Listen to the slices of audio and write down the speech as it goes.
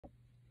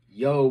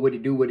Yo, what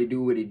it do, what it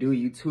do, what it do,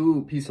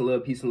 YouTube. Peace and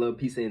love, peace and love,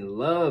 peace and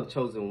love,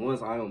 chosen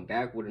ones. I am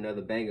back with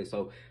another banger.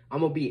 So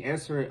I'm gonna be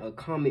answering a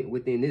comment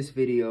within this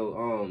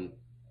video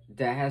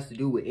that has to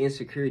do with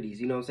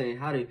insecurities. You know what I'm saying?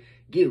 How to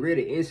get rid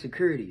of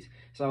insecurities.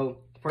 So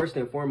first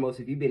and foremost,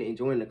 if you've been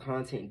enjoying the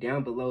content,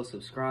 down below,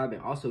 subscribe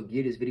and also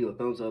give this video a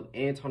thumbs up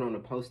and turn on the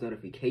post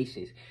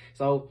notifications.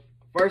 So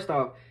first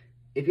off,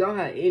 if y'all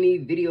have any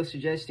video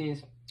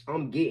suggestions,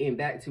 I'm getting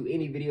back to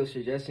any video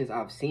suggestions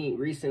I've seen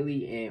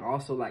recently, and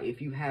also like if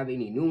you have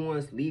any new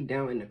ones, leave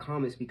down in the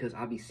comments because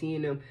I'll be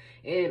seeing them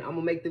and I'm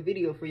gonna make the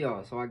video for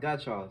y'all. So I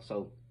got y'all,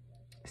 so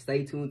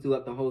stay tuned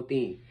throughout the whole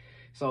thing.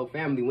 So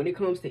family, when it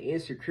comes to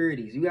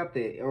insecurities, you have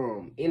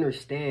to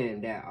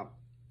understand that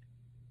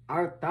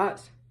our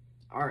thoughts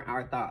aren't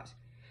our thoughts.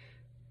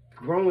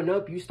 Growing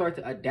up, you start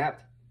to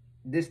adapt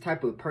this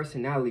type of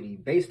personality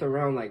based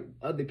around like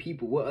other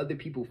people, what other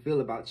people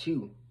feel about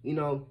you. You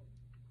know,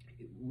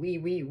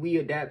 we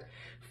adapt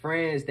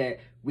friends that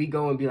we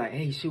go and be like,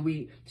 hey,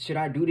 should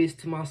I do this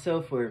to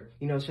myself, or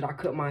you know, should I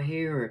cut my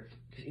hair, or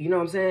you know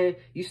what I'm saying?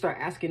 You start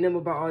asking them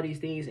about all these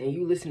things and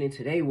you listening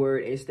to their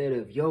word instead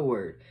of your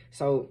word.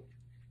 So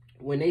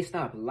when they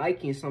stop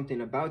liking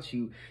something about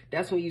you,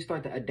 that's when you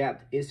start to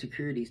adapt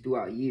insecurities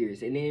throughout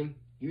years. And then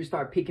you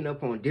start picking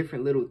up on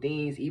different little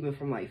things, even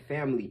from like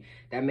family,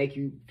 that make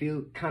you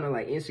feel kind of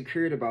like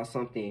insecure about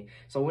something.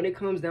 So when it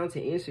comes down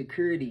to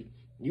insecurity,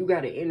 you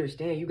got to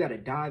understand, you got to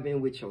dive in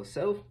with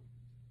yourself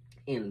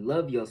and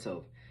love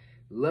yourself.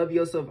 Love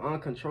yourself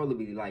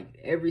uncontrollably. Like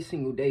every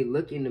single day,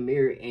 look in the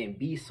mirror and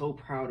be so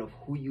proud of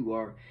who you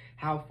are,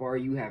 how far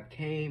you have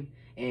came,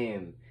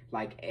 and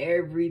like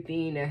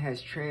everything that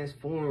has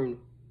transformed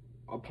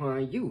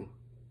upon you.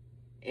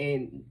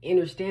 And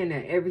understand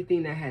that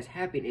everything that has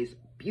happened is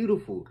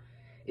beautiful.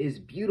 It's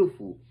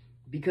beautiful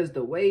because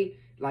the way,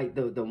 like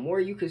the more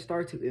you can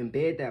start to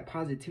embed that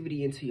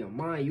positivity into your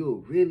mind,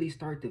 you'll really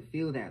start to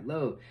feel that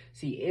love.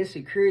 See,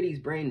 insecurities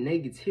bring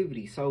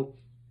negativity. So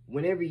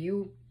whenever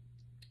you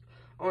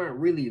aren't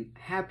really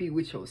happy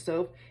with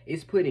yourself,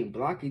 it's putting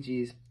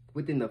blockages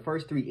within the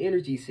first three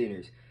energy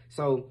centers.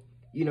 So,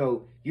 you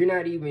know, you're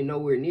not even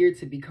nowhere near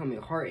to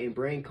becoming heart and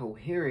brain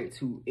coherent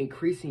to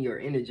increasing your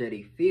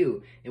energetic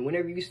field. And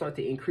whenever you start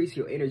to increase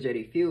your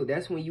energetic field,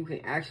 that's when you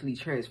can actually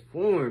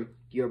transform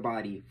your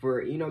body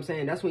for, you know what I'm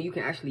saying? That's when you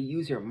can actually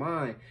use your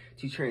mind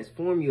to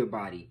transform your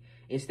body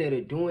instead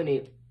of doing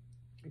it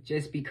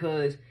just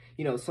because,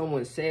 you know,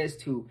 someone says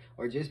to,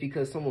 or just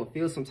because someone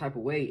feels some type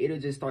of way. It'll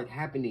just start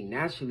happening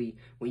naturally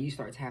when you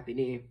start tapping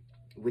in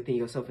within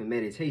yourself in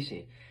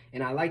meditation.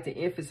 And I love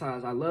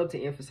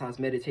to emphasize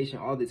meditation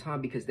all the time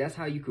because that's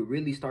how you could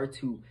really start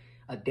to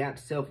adapt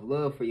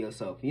self-love for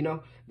yourself. You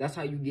know, that's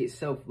how you get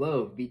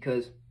self-love,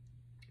 because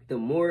the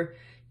more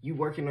you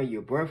working on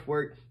your breath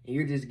work and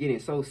you're just getting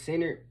so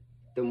centered,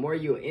 the more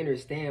you'll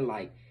understand,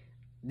 like,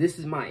 this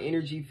is my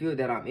energy field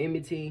that I'm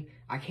emitting.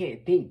 I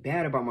can't think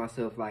bad about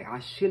myself. Like, I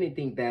shouldn't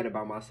think bad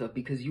about myself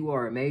because you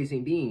are an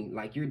amazing being.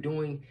 Like, you're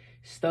doing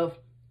stuff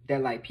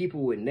that like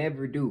people would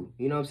never do.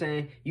 You know what I'm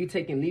saying? You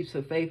taking leaps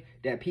of faith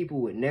that people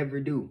would never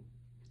do.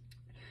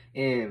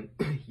 And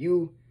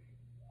you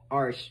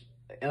are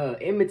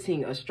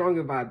emitting a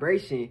stronger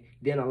vibration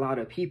than a lot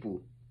of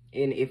people.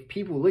 And if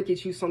people look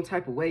at you some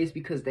type of way, it's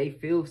because they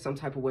feel some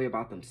type of way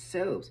about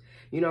themselves.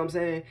 You know what I'm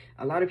saying?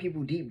 A lot of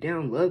people deep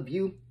down love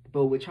you,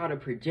 but would try to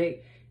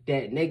project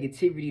that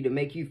negativity to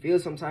make you feel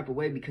some type of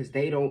way because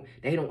they don't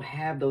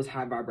have those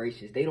high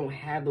vibrations. They don't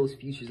have those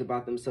features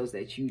about themselves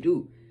that you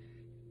do.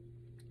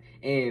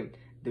 And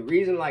the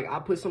reason like I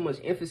put so much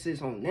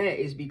emphasis on that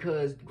is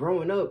because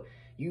growing up,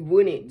 you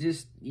wouldn't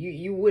just,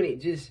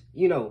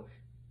 you know,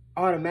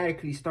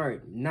 automatically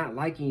start not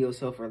liking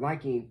yourself or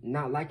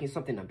not liking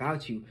something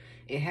about you.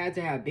 It had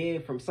to have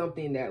been from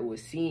something that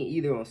was seen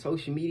either on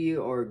social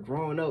media or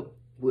growing up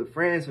with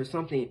friends or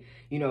something,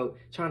 you know,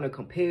 trying to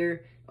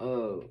compare,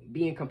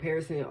 be in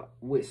comparison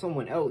with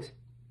someone else.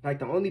 Like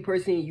the only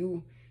person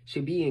you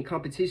should be in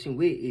competition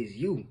with is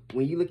you.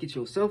 When you look at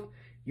yourself,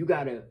 you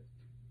gotta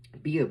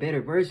be a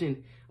better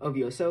version of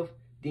yourself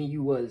than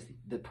you was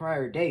the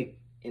prior day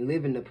and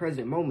live in the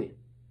present moment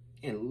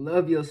and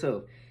love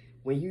yourself.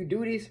 When you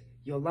do this,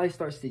 your life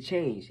starts to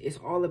change. It's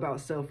all about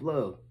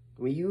self-love.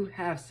 When you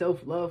have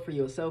self-love for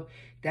yourself,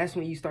 that's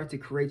when you start to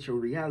create your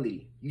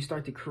reality. You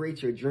start to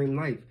create your dream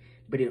life,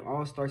 but it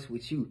all starts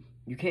with you.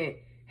 You can't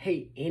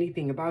hate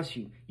anything about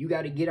you. You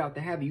got to get out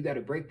the habit. You got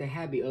to break the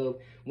habit of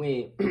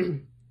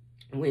when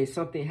when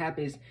something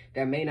happens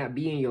that may not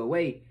be in your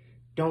way,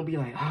 don't be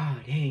like, oh,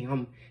 dang,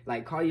 I'm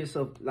like,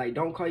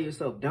 don't call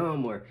yourself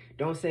dumb, or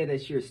don't say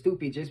that you're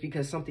stupid just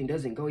because something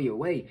doesn't go your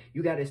way.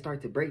 You got to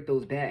start to break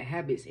those bad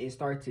habits and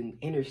start to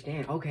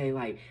understand, okay,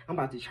 like I'm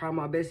about to try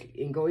my best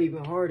and go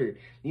even harder,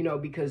 you know,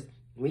 because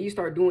when you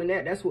start doing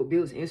that, that's what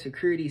builds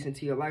insecurities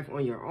into your life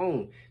on your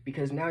own.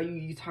 Because now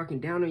you talking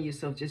down on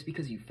yourself just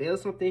because you failed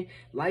something.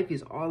 Life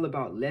is all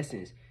about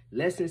lessons.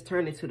 Lessons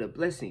turn into the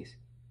blessings.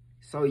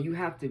 So you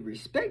have to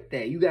respect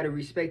that. You got to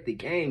respect the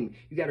game.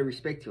 You got to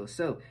respect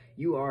yourself.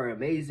 You are an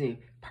amazing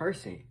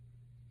person.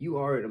 You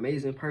are an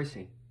amazing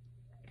person.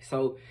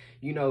 So,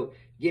 you know,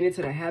 get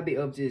into the habit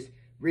of just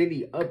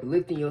really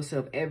uplifting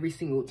yourself every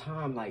single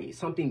time. Like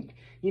something,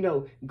 you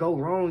know, go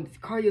wrong,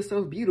 call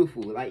yourself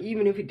beautiful. Like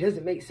even if it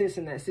doesn't make sense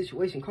in that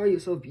situation, call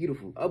yourself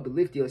beautiful.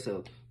 Uplift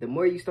yourself. The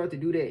more you start to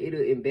do that, it'll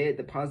embed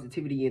the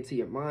positivity into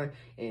your mind.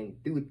 And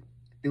through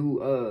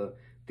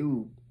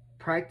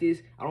practice,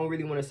 I don't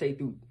really want to say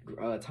through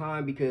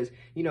time, because,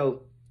 you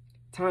know,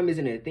 time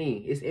isn't a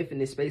thing. It's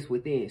infinite space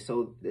within.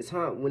 So the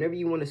time, whenever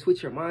you want to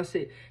switch your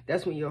mindset,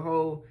 that's when your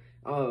whole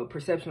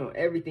perception on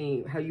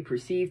everything, how you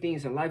perceive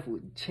things in life,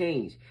 will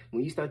change.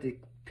 When you start to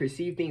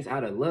perceive things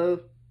out of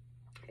love,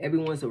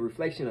 everyone's a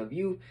reflection of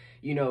you.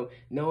 You know,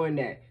 knowing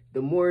that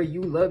the more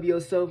you love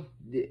yourself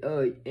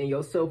and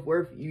your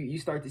self-worth, you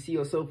start to see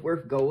your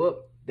self-worth go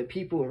up. The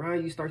people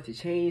around you start to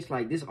change.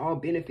 Like this all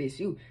benefits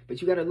you,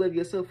 but you got to love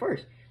yourself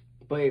first.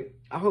 But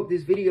I hope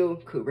this video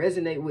could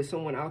resonate with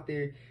someone out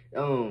there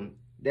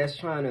that's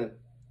trying to,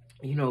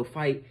 you know,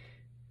 fight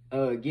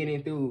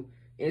getting through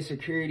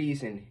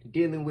insecurities and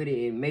dealing with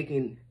it and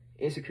making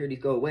insecurities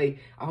go away.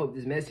 I hope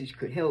this message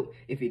could help.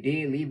 If it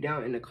did, leave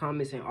down in the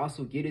comments, and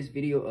also give this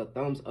video a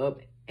thumbs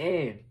up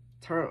and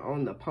turn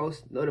on the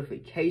post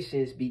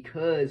notifications,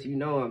 because you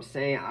know what I'm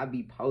saying, I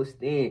be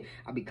posting,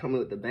 I be coming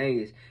with the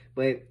bangers.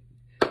 But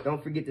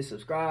don't forget to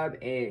subscribe,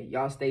 and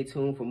y'all stay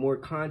tuned for more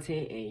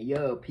content.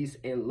 And peace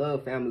and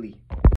love, family.